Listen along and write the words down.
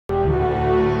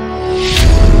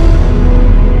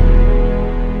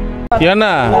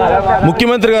ఏమన్నా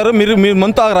ముఖ్యమంత్రి గారు మీరు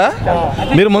మందు తాగరా?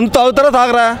 మీరు మందు తాగుతారా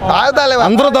తాగరా?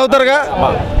 అందరూ తాగుతారుగా.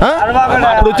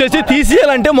 ఇప్పుడు వచ్చేసి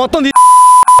తీసేయాలంటే మొత్తం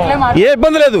ఏ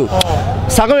ఇబ్బంది లేదు.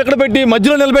 సగం ఎక్కడ పెట్టి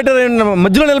మధ్యలో నిలబెట్టడం ఏంటి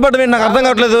నాకు అర్థం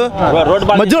కావట్లేదు.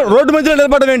 రోడ్డు మధ్యలో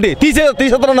నిలబడడం ఏంటి?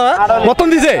 తీసేస్తున్నా మొత్తం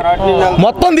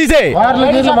తీసేయి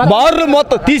బార్లు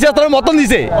మొత్తం తీసేస్తా మొత్తం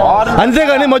తీసేయి.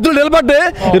 అంతేగాని మధ్యలో నిలబడ్డే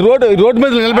రోడ్డు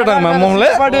మీద నిలబెట్టాను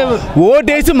మమ్మల్ని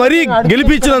ఓటేసి మరీ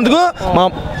గెలిపించినందుకు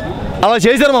అలా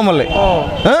చేశారు మమ్మల్ని.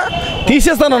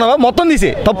 తీసేస్తానన్నావా? మొత్తం తీసే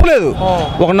తప్పులేదు.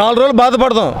 ఒక 4 రోజులు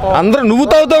బాధపడతాం అందరూ. నువ్వు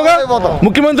తాగుతావుగా,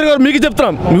 ముఖ్యమంత్రి గారు మీకు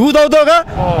చెప్తున్నాం, నువ్వు తాగుతావుగా,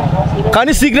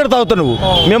 కానీ సీక్రెట్ తాగుతావు నువ్వు.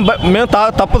 మేము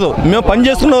తప్పదు. మేము పని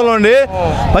చేసుకున్న వాళ్ళు అండి,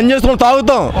 పని చేసుకున్న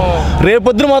తాగుతాం.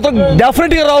 రేపొద్దున మాత్రం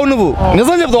డెఫినెట్గా రావు. నువ్వు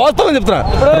నిజం చెప్తావు, వాస్తవం చెప్తున్నా,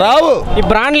 రావు. ఈ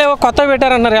బ్రాండ్లు ఏవో కొత్త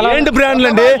పెట్టారన్నారు. ఏంటి బ్రాండ్లు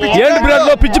అండి? ఏంటి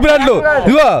బ్రాండ్లు? పిచ్చి బ్రాండ్లు.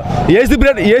 ఇగో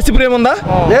ఏసీ ప్రేమ్ ఉందా?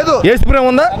 లేదు. ఏసీ ప్రేమ్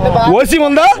ఉందా? ఓసీ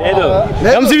ఉందా?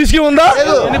 ఎంసీ విస్కీ ఉందా?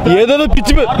 ఏదో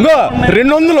పిచ్చి. ఇగో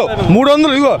 200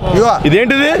 300. ఇగో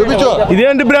ఇదేంటిది?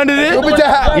 ఇదేంటి బ్రాండ్? ఇది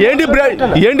ఏంటి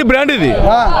బ్రాండ్? ఇది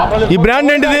ఈ బ్రాండ్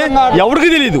ఏంటిది? ఎవరికి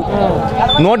తెలీదు.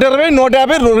 120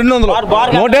 150 200.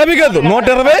 150 కాదు,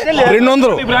 120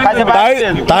 200.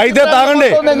 తాగితే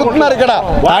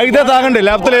తాగండి,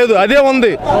 లేకపోతే లేదు. అదే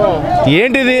ఉంది.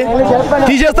 ఏంటిది?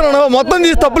 తీసేస్తాను మొత్తం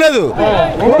తీసి తప్పులేదు.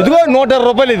 ఇదిగో 120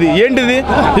 రూపాయలు. ఇది ఏంటిది?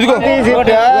 ఇదిగో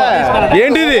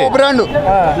ఏంటిది?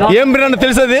 ఏం బ్రాండ్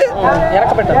తెలుసు? అది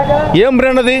ఏం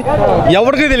బ్రాండ్? అది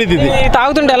ఎవరికి తెలియదు. ఇది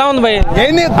తాగుతుంటే ఎలా ఉంది భయ్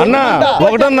అన్నా?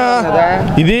 ఒకటన్నా,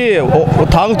 ఇది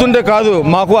తాగుతుంటే కాదు,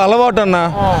 మాకు అలవాటు అన్న.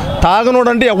 తాగనోడు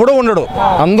అంటే ఎవడో ఉండడు,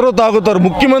 అందరూ తాగుతారు.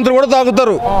 ముఖ్యమంత్రి కూడా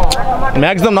తాగుతారు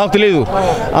మ్యాక్సిమం, నాకు తెలియదు.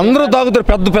 అందరూ తాగుతారు,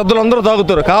 పెద్దలు అందరూ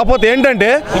తాగుతారు. కాకపోతే ఏంటంటే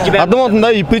అర్థమవుతుందా,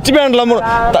 ఈ పిచ్చి బ్రాండ్లు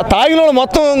తాగిన వాళ్ళు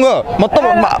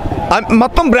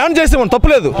మొత్తం బ్రాండ్ చేసేవాడు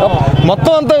తప్పులేదు.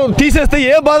 మొత్తం అంతా తీసేస్తే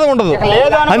ఏ బాధ ఉండదు,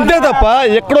 అంతే తప్ప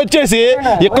ఎక్కడొచ్చేసి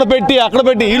ఇక్కడ పెట్టి అక్కడ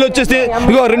పెట్టి వీళ్ళు వచ్చేసి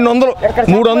ఇగో 200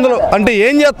 300 అంటే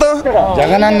ఏం చేస్తాం?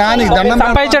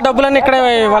 సంపాదించే డబ్బులన్నీ ఇక్కడే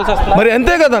ఇవ్వాల్సి వస్తుంది. మరి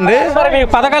అంతే కదండి.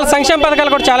 పథకాలు, సంక్షేమ పథకాలు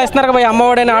కూడా చాలా ఇస్తున్నారు కదా,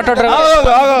 అమ్మఒడని, ఆటో డ్రైవర్.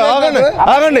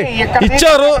 ఆగండి,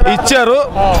 ఇచ్చారు.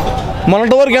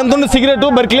 మొన్నటి వరకు ఎంత ఉంది సిగరెట్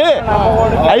బర్కిలీ?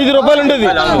 5 రూపాయలు ఉండేది,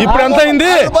 ఇప్పుడు ఎంత అయింది?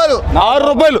 6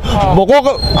 రూపాయలు. ఒక్కొక్క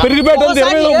పెరిగిపోయి 30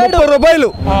 రూపాయలు.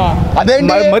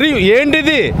 మరి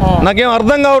ఏంటిది? నాకేం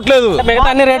అర్థం కావట్లేదు.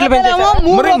 అన్ని రేట్లు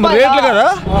రేట్లు కదా,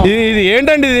 ఇది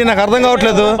ఏంటండి? ఇది నాకు అర్థం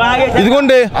కావట్లేదు.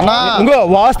 ఇదిగోండి, ఇంకో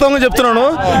వాస్తవంగా చెప్తున్నాను,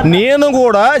 నేను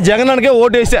కూడా జగన్కే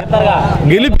ఓటేసా,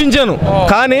 గెలిపించాను.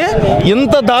 కానీ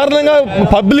ఇంత దారుణంగా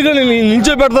పబ్లిక్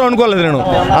నిల్చో పెడతాను అనుకోలేదు నేను.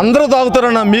 అందరూ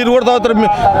తాగుతారన్నా, మీరు కూడా తాగుతారు,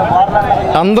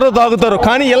 అందరూ తాగుతారు.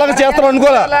 కానీ ఇలాగ చేస్తారు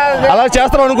అనుకోలే, అలా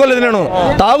చేస్తారు అనుకోలేదు నేను.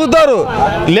 తాగుతారు,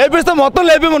 లేపిస్తే మొత్తం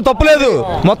లేపేమను, తప్పులేదు.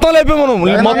 మొత్తం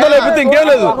లేపితే ఇంకేం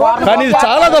లేదు. కానీ ఇది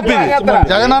చాలా తప్పు. ఇది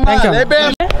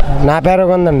నా పేరు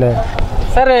ఉందండి.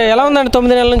 సరే, ఎలా ఉందండి 9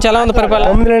 నెలల నుంచి? ఎలా ఉంది పరిపాలన?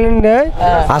 9 నెలల నుండి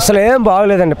అసలు ఏం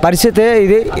బాగోలేదండి పరిస్థితి.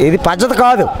 ఇది పద్ధతి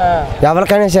కాదు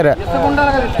ఎవరికైనా సరే.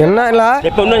 ఇలా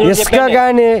ఇసుక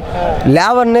కానీ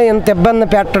లేవర్ని ఇంత ఇబ్బంది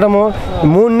పెట్టడము,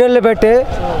 3 నెలలు పెట్టి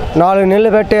 4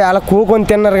 నెలలు పెట్టి అలా కూకొని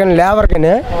తిన్నారు. కానీ లేవర్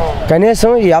కానీ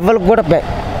కనీసం ఎవరికి కూడా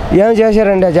ఏం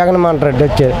చేశారండి జగన్మోహన్ రెడ్డి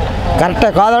వచ్చి? కరెక్టే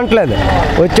కాదంటలేదు,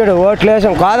 వచ్చాడు ఓట్లు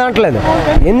వేసాం కాదంటలేదు.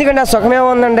 ఎందుకంటే ఆ సుఖమే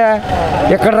ఉందండి.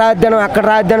 ఇక్కడ రాజధాని అక్కడ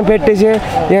రాజధాని పెట్టేసి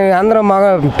అందరూ మగ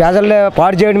ప్రజల్ని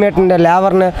పాడు చేయడం ఏంటండి,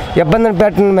 లేవర్ని ఇబ్బందిని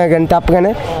పెట్టండి కానీ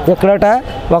తప్పగానే. ఇక్కడట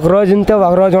ఒక రోజు ఉంటే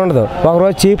ఒక రోజు ఉండదు, ఒక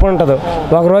రోజు చీప్ ఉంటుంది,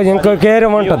 ఒక రోజు ఇంకో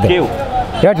కేరం ఉంటుంది.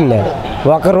 ఏంటండి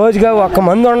ఒక రోజుగా ఒక్క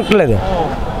మంది ఉండట్లేదు.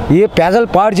 ఈ ప్రజలు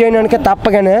పాడు చేయడానికి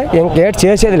తప్పగానే ఇంకేటి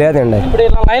చేసేది లేదండి.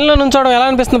 లైన్లో నుంచోవడం ఎలా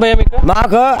అనిపిస్తుంది భయ్యా మీకు?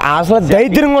 మాకు అసలు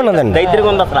దైద్యంగా ఉన్నదండి.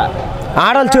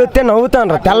 ఆడలు చూస్తే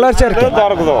నవ్వుతాను తెల్లసరికి.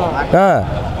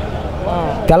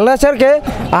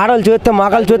 ఆడవాళ్ళు చూస్తే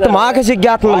మగాళ్ళు చూస్తే మాకే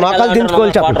సిగ్గేస్తుంది, మగాళ్ళు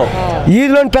దించుకోవాలి చెప్పండి.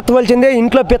 ఈదిలో పెత్తవలసిందే,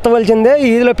 ఇంట్లో పెత్తవలసిందే.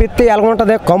 ఈదిలో పెత్తి ఎలా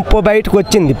ఉంటుంది, కంపు బయటకు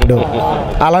వచ్చింది. ఇప్పుడు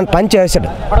అలాంటి పని చేశాడు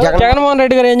జగన్మోహన్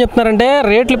రెడ్డి గారు. ఏం చెప్తున్నారంటే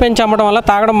రేట్లు పెంచి అమ్మడం వల్ల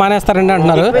తాగడం మానేస్తారండి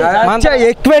అంటున్నారు.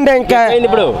 ఎక్కువండి. ఇంకా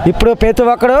ఇప్పుడు ప్రతి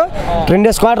ఒక్కడు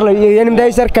 2 స్క్వార్టర్లు 8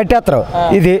 అయ్యేసరికి కట్టేస్తారు.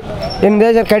 ఇది 8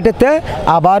 అయ్యేసరికి కట్టిస్తే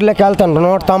ఆ బార్లోకి వెళ్తాను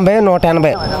 190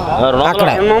 180, అక్కడ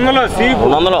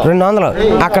 200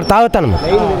 అక్కడ తాగుతాను.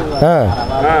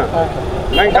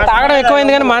 తాగడం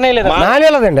ఎక్కువైంది కానీ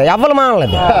మానేలేదండి, ఎవరు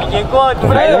మానలేదు.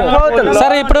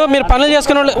 సరే, ఇప్పుడు మీరు పనులు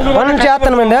చేసుకునే వాళ్ళు పనులు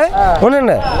చేస్తానండి.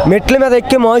 ఉండండి, మెట్ల మీద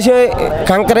ఎక్కి మోసి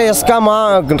కంకర ఇసుక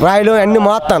రాయలు అన్ని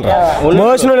మోస్తాను.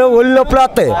 మోసిన ఒళ్ళు నొప్పులు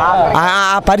వస్తాయి. ఆ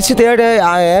పరిస్థితి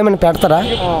ఏమైనా పెడతారా?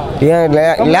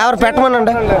 లేవరు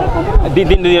పెట్టమనండి.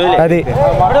 అది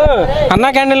అన్నా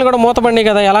క్యాంటీన్లు కూడా మూతపడి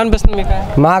కదా, ఎలా అనిపిస్తుంది మీకు?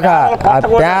 మాకు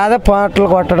పేద పాటలు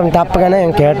కొట్టడం తప్పగానే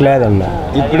ఇంకేట్ లేదండి.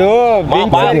 ఇప్పుడు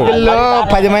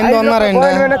 10 మంది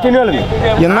ఉన్నారండి,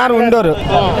 విన్నారు ఉండోరు.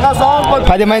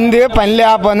 10 మంది పని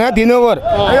లేకపోయినా తినేవారు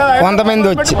 100 మంది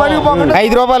వచ్చి.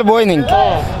 5 రూపాయలు భోజనం,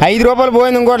 5 రూపాయలు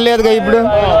భోజనం కూడా లేదుగా ఇప్పుడు.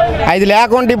 5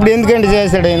 లేకుంటే ఇప్పుడు ఎందుకంటే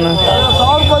చేశాడు ఆయన?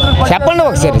 చెప్పండి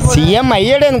ఒకసారి. సీఎం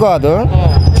అయ్యాడని కాదు,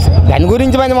 దాని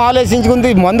గురించి మనం ఆలోచించుకుంది.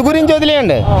 మందు గురించి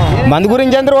వదిలేయండి, మందు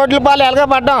గురించి అందరూ రోడ్ల పాలు ఎలాగ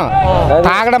పడ్డాం.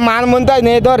 తాగడం మానముందు ఆయన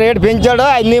ఏదో రేటు పెంచాడు,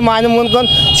 అన్ని మానం ముందుకొని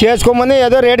చేసుకోమని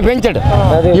ఏదో రేటు పెంచాడు.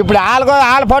 ఇప్పుడు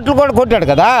వాళ్ళ పట్లు కూడా కొట్టాడు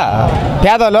కదా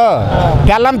పేదలు.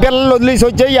 పిల్లలు వదిలేసి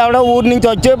వచ్చి ఎవడో ఊరి నుంచి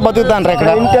వచ్చి బతుకుతాండ్రు ఇక్కడ.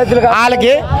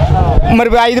 వాళ్ళకి మరి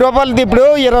 5 రూపాయలు ఇప్పుడు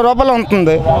 20 రూపాయలు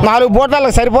ఉంటుంది. 4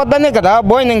 పూటలకు సరిపోద్దనే కదా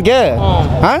భోజనంకి.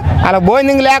 అలా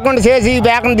భోజనం లేకుండా చేసి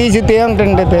బేకం తీసి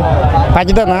ఏముంటుంది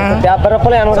పచ్చదనా?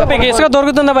 ఇసుక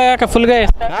దొరుకుతుందా భయ ఫుల్గా?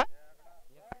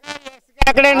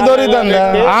 ఎక్కడైనా దొరుకుతుంది.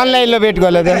 ఆన్లైన్లో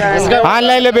పెట్టుకోలేదు,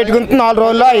 ఆన్లైన్లో పెట్టుకుంటే 4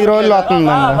 రోజులు 5 రోజులు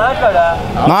వస్తుందండి.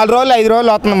 4 రోజులు 5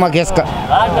 రోజులు వస్తుంది మాకు ఇసుక.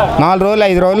 4 రోజులు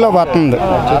 5 రోజుల్లో వస్తుంది.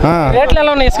 రేట్లు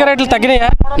ఎలా ఉన్నాయి? ఇసుక రేట్లు తగ్గినాయా?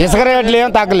 ఇసుక రేట్లు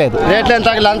ఏం తగ్గలేదు,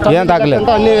 ఏం తగ్గలేదు.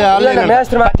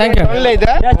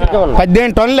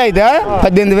 18 టన్నులు అయితే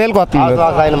 18,000కి వస్తుంది.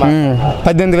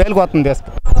 18,000కి వస్తుంది ఇసుక.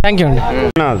 థ్యాంక్ యూ అండి.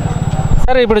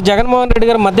 సార్ ఇప్పుడు జగన్మోహన్ రెడ్డి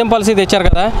గారు మద్యం పాలసీ తెచ్చారు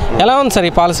కదా, ఎలా ఉంది సార్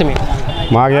ఈ పాలసీ మీకు?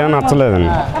 మాకేం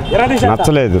నచ్చలేదండి,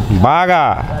 నచ్చలేదు. బాగా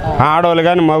ఆడవాళ్ళు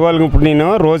కానీ మగవాళ్ళకి ఇప్పుడు నేను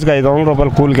రోజుకి 500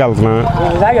 రూపాయలు కూలికి వెళ్తున్నా.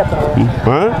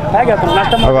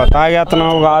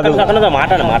 తాగేస్తున్నావు కాదు,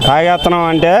 తాగేస్తున్నావు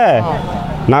అంటే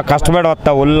నాకు కష్టపడి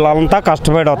వస్తా, ఒళ్ళంతా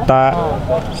కష్టపడి వస్తా.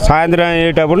 సాయంత్రం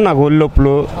అయ్యేటప్పుడు నాకు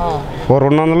ఒళ్ళొప్పులు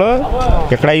 200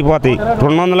 ఇక్కడ అయిపోతాయి.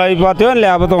 200 అయిపోతాయి,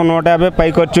 లేకపోతే 150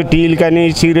 పైకి వచ్చి టీలు కానీ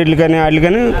సిగరెట్లు కానీ వాటికి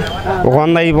కానీ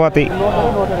 100 అయిపోతాయి.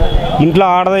 ఇంట్లో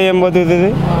ఆడదా ఏం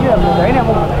పోతుంది?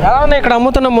 ఎలా ఉన్నాయి ఇక్కడ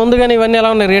అమ్ముతున్న మందు కానీ ఇవన్నీ ఎలా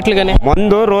ఉన్నాయి రేట్లు కానీ?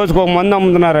 మందు రోజుకో మందు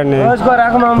అమ్ముతున్నారండి,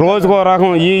 రోజుకో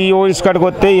రకం. ఈ ఓన్స్ కాడికి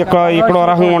వస్తే ఇక్కడ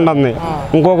రకంగా ఉంటుంది,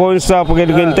 ఇంకొక ఓన్స్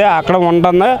షాప్కి వెళ్తే అక్కడ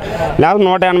ఉంటుంది, లేకపోతే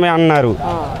 180 అన్నారు.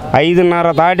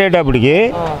 5:30 దాటేటప్పటికి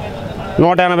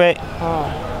 180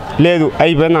 లేదు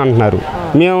అయిపోయింది అంటున్నారు.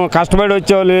 మేము కష్టపడి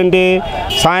వచ్చేవాళ్ళు ఏంటి,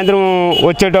 సాయంత్రం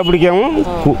వచ్చేటప్పటికేమో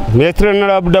మేస్త్రి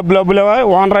డబ్బులు ఇవ్వాలి,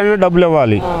 ఓనర్ అయినా డబ్బులు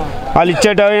ఇవ్వాలి. వాళ్ళు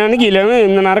ఇచ్చేటానికి వీళ్ళేమో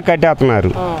 8:30 కట్టేస్తున్నారు.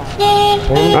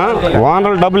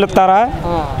 ఓనర్లు డబ్బులు ఇస్తారా?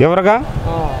 ఎవరుగా?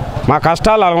 మా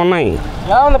కష్టాలు అలా ఉన్నాయి.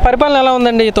 పరిపాలన ఎలా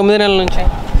ఉందండి 9 నెలల నుంచి?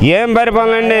 ఏం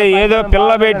పరిపాలన అండి, ఏదో పిల్ల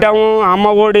పెట్టాము, అమ్మ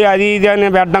ఒడి అది ఇది అని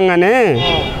పెట్టాం. కానీ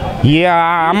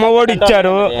అమ్మ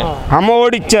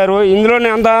ఒడి ఇచ్చారు, ఇందులోనే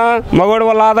ఎంత మగోడి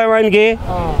వల్ల ఆదాయం ఆయనకి,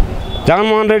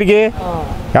 జగన్మోహన్ రెడ్డికి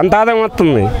ఎంత ఆదాయం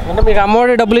వస్తుంది? అంటే మీకు అమ్మ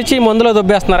ఒడి డబ్బులు ఇచ్చి మందులో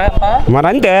దొబ్బేస్తున్నారా? మరి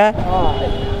అంతే.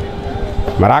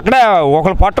 మరి అక్కడే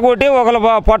ఒకరు పట్టు కొట్టి ఒకరు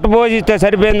పట్టు పోసిస్తే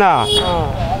సరిపోయిందా?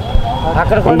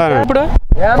 ఇప్పుడు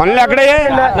పనులు ఎక్కడే,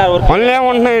 పనులు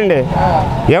ఏముంటున్నాయండి?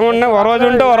 ఏముంటున్నాయి? ఒక రోజు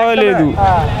ఉంటే ఒక రోజు లేదు.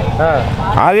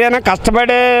 అదేనా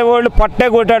కష్టపడే వాళ్ళు పట్టే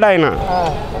కొట్టాడు ఆయన,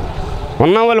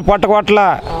 ఉన్న వాళ్ళు పట్ట కొట్ల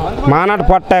మానాడు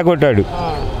పట్టే కొట్టాడు.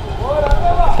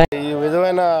 ఈ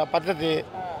విధమైన పద్ధతి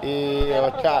ఈ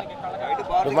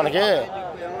మనకి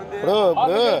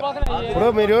ఇప్పుడు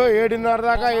మీరు 7:30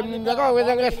 దాకా 8 దాకా ఒక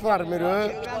విధంగా ఇస్తున్నారు.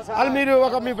 మీరు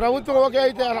ఒక మీ ప్రభుత్వం ఓకే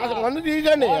అయితే మందు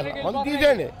తీసేయండి,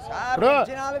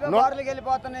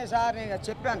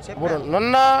 ఇప్పుడు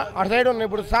నిన్న అటు సైడ్ ఉన్నాయి.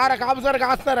 ఇప్పుడు కాపు సార్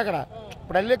కాస్తున్నారు అక్కడ.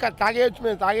 ఇప్పుడు వెళ్ళి తాగేయచ్చు,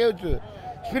 మేము తాగేయచ్చు.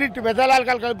 స్పిరిట్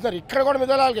మెథాలాల్కహాల్ కలుపుతారు. ఇక్కడ కూడా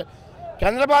మెథాలాల్కహాల్.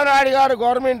 చంద్రబాబు నాయుడు గారు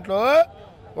గవర్నమెంట్లో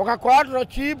ఒక క్వార్టర్,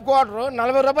 చీప్ క్వార్టర్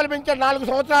 40 రూపాయలు పెంచారు 4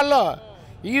 సంవత్సరాల్లో.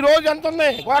 ఈ రోజు ఎంత ఉంది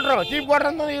క్వార్టర్? చీప్ క్వార్టర్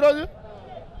ఎంత ఉంది ఈరోజు?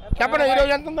 చెప్పండి,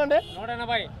 ఈరోజు ఎంత ఉందండి?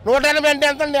 180 అంటే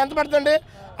ఎంత అండి? ఎంత పడుతుంది?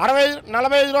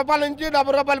 45 రూపాయల నుంచి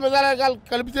 70 రూపాయలు మెథాలాల్కహాల్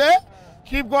కలిపితే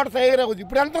చీప్ క్వార్టర్ తయారవుతుంది.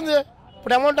 ఇప్పుడు ఎంత ఉంది?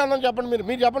 ఇప్పుడు అమౌంట్ ఎంతని చెప్పండి.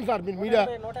 మీరు చెప్పండి సార్. మీడియా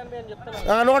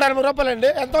 180 రూపాయలు అండి.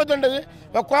 ఎంత అవుతుంది అది?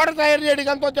 ఒక క్వార్టర్ తయారు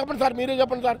చేయడానికి ఎంత చెప్పండి సార్, మీరే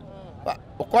చెప్పండి సార్.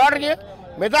 ఒక క్వార్టర్కి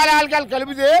మెథాలాల్కహాల్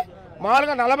కలిపితే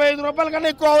మామూలుగా 45 రూపాయల కన్నా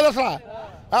ఎక్కువ అవ్వదు అసలు.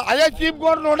 అదే చీప్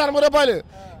క్వార్టర్ 180 రూపాయలు.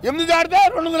 8 దాటితే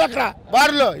 200 అక్కడ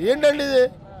బారులో. ఏంటండి ఇది?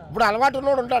 ఇప్పుడు అలవాటు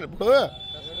ఉన్నోడు ఉంటాడు. ఇప్పుడు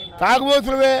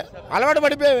తాగుబోతులమే అలవాటు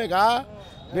పడిపోయావేగా.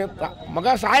 మేము మగ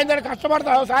సాయంత్రానికి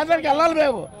కష్టపడతాం, సాయంత్రానికి వెళ్ళాలి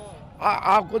మేము.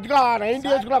 కొద్దిగా 90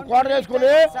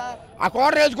 వేసుకుని ఆ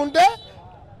క్వార్టర్ వేసుకుంటే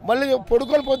మళ్ళీ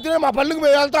పొడుకొని పొద్దునే మా పళ్ళుకి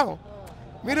మేము వెళ్తాం.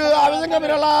 మీరు ఆ విధంగా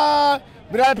మీరు అలా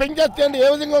పెంచేస్తే ఏ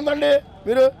విధంగా ఉందండి?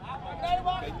 మీరు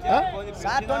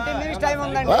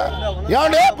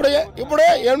ఏమండి ఇప్పుడు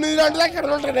 8 గంటలకు ఇక్కడ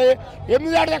ఉంటుంది, 8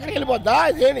 గంటలకు ఎక్కడికి వెళ్ళిపోద్దా?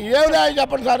 ఏమి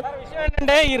చెప్పండి సార్.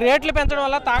 అంటే ఈ రేట్లు పెంచడం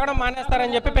వల్ల తాగడం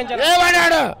మానేస్తారని చెప్పి పెంచారు.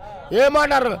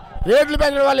 ఏమంటారు? రేట్లు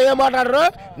పెంచడం వల్ల ఏమంటారు?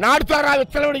 నాడు సారా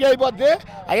విచ్చలవిడికి అయిపోద్ది.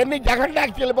 అవన్నీ జగన్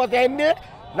ట్యాక్స్ వెళ్ళిపోతాయి. అవన్నీ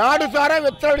నాడు సారా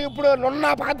విచ్చలవిడి. ఇప్పుడు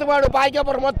నున్న పాతపాడు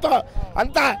పాయికాపురం మొత్తం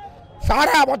అంతా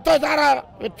సారా, మొత్తం సారా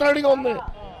విచ్చలవిడిగా ఉంది.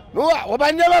 నువ్వు ఓ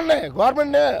పని చేయమండి,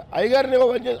 గవర్నమెంట్ అయ్యగారిని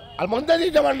వాళ్ళు మందే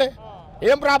తీసామండి.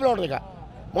 ఏం ప్రాబ్లం ఉండదు ఇక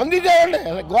మందు చేయండి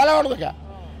గోళ ఉండదు ఇక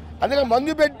అందుకని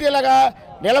మందు పెట్టి ఇలాగా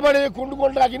నిలబడి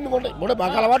కుండుకుంటా కిండుకుంటా ఇప్పుడు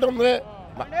మాకు అలవాటు ఉంది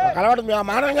మాకు అలవాటు ఉంది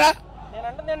మానంగా నేను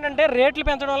అంటుంది ఏంటంటే రేట్లు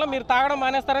పెంచడం వల్ల మీరు తాగడం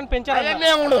మానేస్తారని పెంచారు అవన్నీ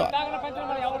ఏమి ఉండదు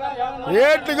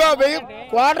రేట్లుగా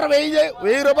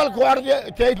 1000 రూపాయలు క్వార్టర్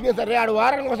చేసింది సరే ఆడు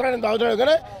వారానికి ఒకసారి నేను తాగుతాడు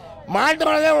కానీ మాంటి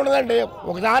మనదే ఉండదండి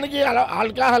ఒకదానికి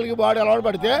ఆల్కహాల్కి బాడీ అలవాటు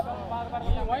పడితే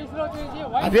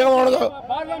అదేం ఉండదు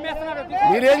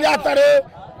మీరేం చేస్తారు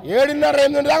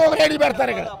 7:30-8 దాకా ఒక రేటు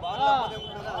పెడతారు ఇక్కడ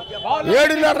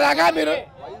 7:30 దాకా మీరు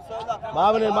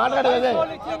బాబు నేను మాట్లాడేదే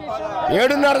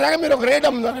 7:30 దాకా మీరు ఒక రేట్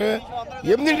అమ్ముతారు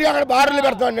 8 అక్కడ బారులు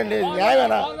పెడతామండి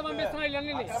న్యాయమేనా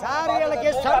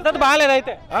పద్ధతి బాగాలేదు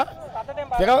అయితే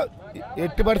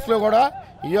ఎట్టి పరిస్థితిలో కూడా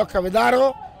ఈ యొక్క విధానం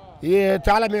ఈ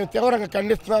చాలా మేము తీవ్రంగా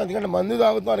ఖండిస్తున్నాం ఎందుకంటే మందు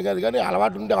తాగుతాం కాదు కానీ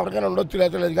అలవాటు ఉంటే ఎవరికైనా ఉండొచ్చు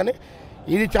లేదు కానీ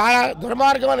ఇది చాలా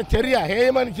దుర్మార్గమైన చర్య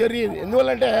హేయమైన చర్య ఇది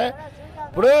ఎందువల్లంటే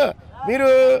ఇప్పుడు మీరు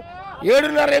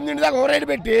 7:30-8 దాకా ఒక రేటు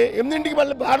పెట్టి 8ంటికి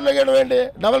మళ్ళీ బారులో వేయడం ఏంటి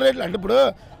డబల్ రేట్లు అంటే ఇప్పుడు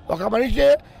ఒక మనిషి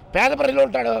పేద ప్రజలు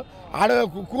ఉంటాడు ఆడు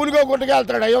కూలికో గుట్టగా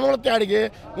వెళ్తాడు 500 ఆడికి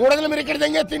 300 మీరు ఇక్కడ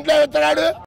తెంగేసి ఇంట్లో వెళ్తాడు